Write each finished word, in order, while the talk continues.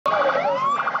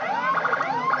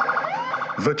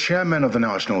The chairman of the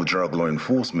National Drug Law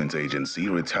Enforcement Agency,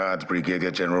 retired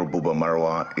Brigadier General Buba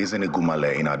Marwa, is in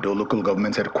Igumale in Ado local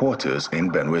government headquarters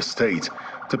in Benue State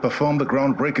to perform the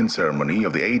groundbreaking ceremony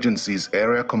of the agency's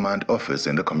area command office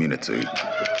in the community.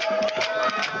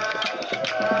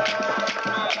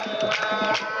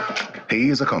 He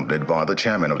is accompanied by the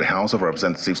chairman of the House of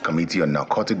Representatives Committee on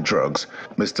Narcotic Drugs,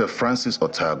 Mr. Francis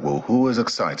Otagbo, who is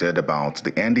excited about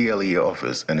the NDLEA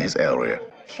office in his area.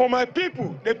 For my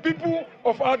people, the people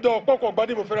of Ado Okpoko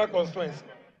Federal Constituency,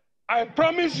 I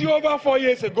promised you over 4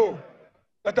 years ago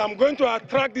that I'm going to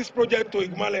attract this project to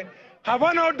Igumale. Have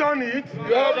I not done it?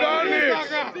 You have done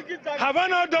it. Have I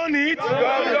not done it? You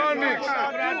have done it.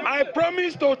 I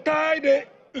promised to tie the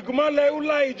Igumale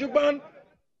Ula Ijuban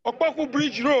Okpoko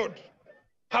Bridge Road.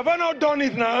 Have I not done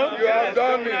it now? You have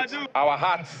done it. Our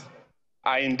hearts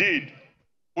are indeed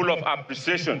full of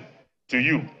appreciation to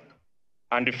you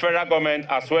and the federal government,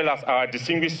 as well as our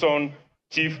distinguished son,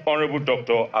 Chief Honorable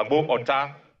Dr. Agbo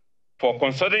Ota, for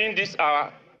considering this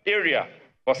our area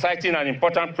for citing an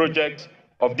important project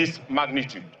of this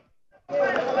magnitude.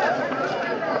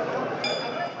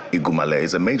 Igumale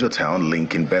is a major town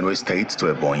linking Benue State to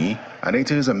Ebonyi, and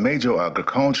it is a major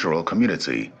agricultural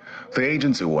community. The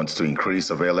agency wants to increase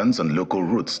surveillance on local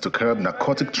routes to curb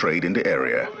narcotic trade in the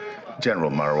area.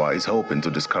 General Marwa is hoping to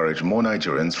discourage more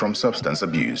Nigerians from substance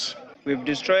abuse. We've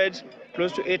destroyed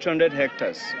close to 800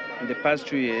 hectares in the past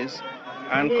 2 years,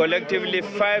 and collectively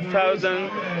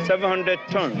 5,700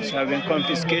 tons have been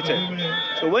confiscated.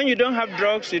 So when you don't have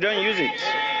drugs, you don't use it.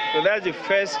 So that's the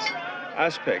first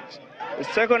aspect. The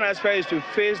second aspect is to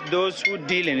face those who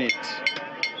deal in it,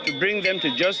 to bring them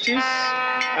to justice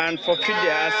and forfeit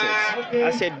their assets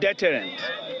as a deterrent.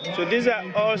 So these are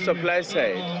all supply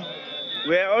side.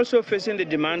 We are also facing the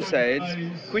demand side,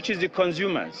 which is the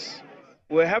consumers.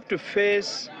 We have to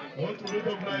face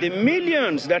the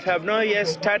millions that have not yet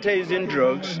started using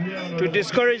drugs to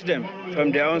discourage them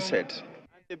from the onset.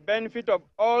 The benefit of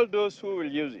all those who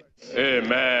will use it.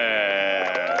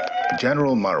 Amen.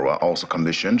 General Marwa also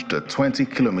commissioned the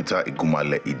 20-kilometer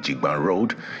Igumale-Ijigban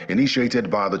Road, initiated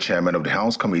by the chairman of the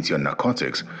House Committee on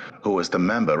Narcotics, who is the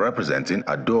member representing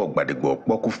Ado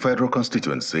Okpoko Federal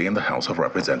Constituency in the House of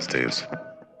Representatives.